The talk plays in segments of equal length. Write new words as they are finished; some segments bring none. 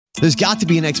There's got to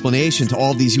be an explanation to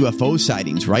all of these UFO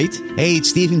sightings, right? Hey,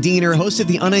 it's Stephen Diener, host of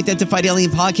the Unidentified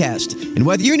Alien Podcast. And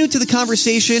whether you're new to the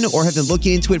conversation or have been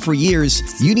looking into it for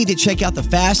years, you need to check out the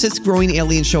fastest growing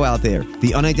alien show out there,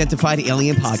 the Unidentified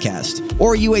Alien Podcast,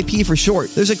 or UAP for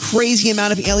short. There's a crazy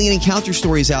amount of alien encounter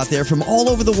stories out there from all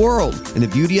over the world. And the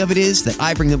beauty of it is that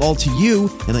I bring them all to you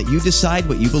and let you decide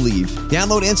what you believe.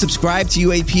 Download and subscribe to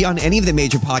UAP on any of the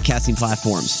major podcasting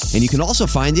platforms. And you can also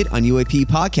find it on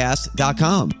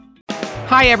UAPpodcast.com.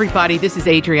 Hi, everybody. This is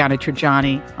Adriana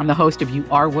Trajani. I'm the host of You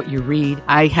Are What You Read.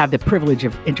 I have the privilege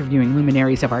of interviewing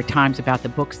luminaries of our times about the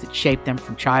books that shaped them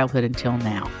from childhood until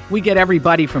now. We get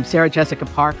everybody from Sarah Jessica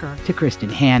Parker to Kristen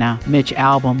Hanna, Mitch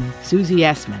Albom, Susie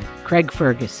Essman, Craig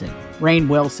Ferguson, Rainn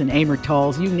Wilson, Amor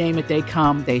Tolls, you name it, they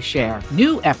come, they share.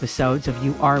 New episodes of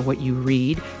You Are What You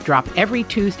Read drop every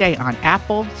Tuesday on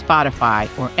Apple, Spotify,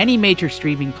 or any major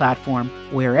streaming platform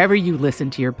wherever you listen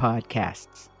to your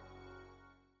podcasts.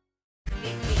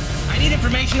 I need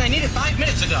information. I need it 5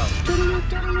 minutes ago.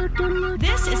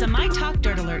 This is a My Talk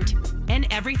Dirt Alert, an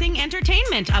everything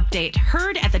entertainment update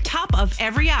heard at the top of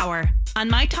every hour on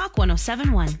My Talk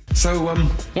 107.1. So,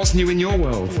 what's new in your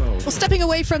world? Well, stepping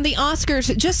away from the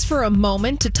Oscars just for a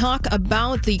moment to talk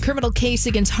about the criminal case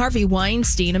against Harvey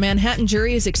Weinstein. A Manhattan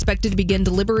jury is expected to begin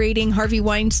deliberating Harvey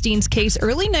Weinstein's case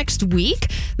early next week.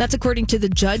 That's according to the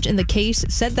judge in the case,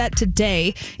 said that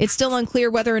today. It's still unclear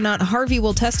whether or not Harvey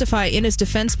will testify in his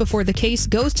defense before the case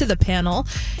goes to the panel.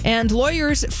 And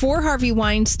lawyers for Harvey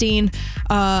Weinstein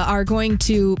are going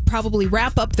to probably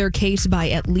wrap up their case by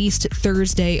at least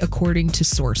Thursday, according to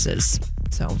sources.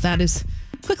 So that is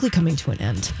quickly coming to an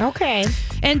end. Okay.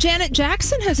 And Janet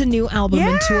Jackson has a new album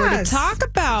and tour to talk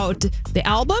about. The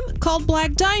album called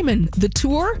Black Diamond. The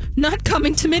tour not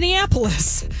coming to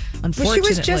Minneapolis, unfortunately. Well, she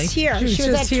was just here. She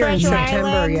was at Treasure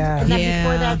Island. Yeah. And then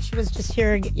before that, she was just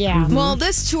here. Yeah. Mm-hmm. Well,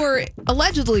 this tour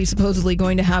supposedly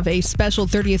going to have a special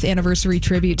 30th anniversary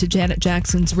tribute to Janet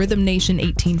Jackson's Rhythm Nation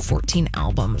 1814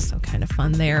 album. So kind of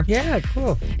fun there. Yeah,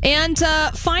 cool. And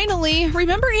finally,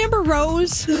 remember Amber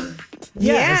Rose?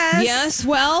 Yes.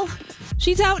 Well,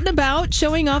 she's out and about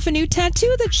showing off a new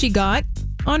tattoo that she got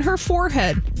on her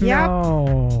forehead. Yep.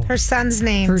 No. Her son's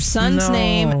name.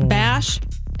 Name, Bash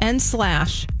and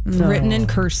Slash, written in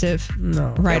cursive.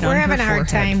 No. Right on We're her having a hard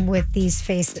forehead. time with these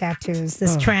face tattoos,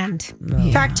 this trend.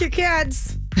 Yeah. Talk to your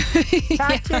kids.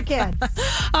 Talk to your kids.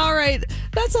 All right.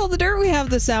 That's all the dirt we have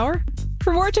this hour.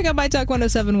 For more, check out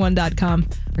mytalk1071.com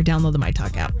or download the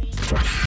MyTalk app.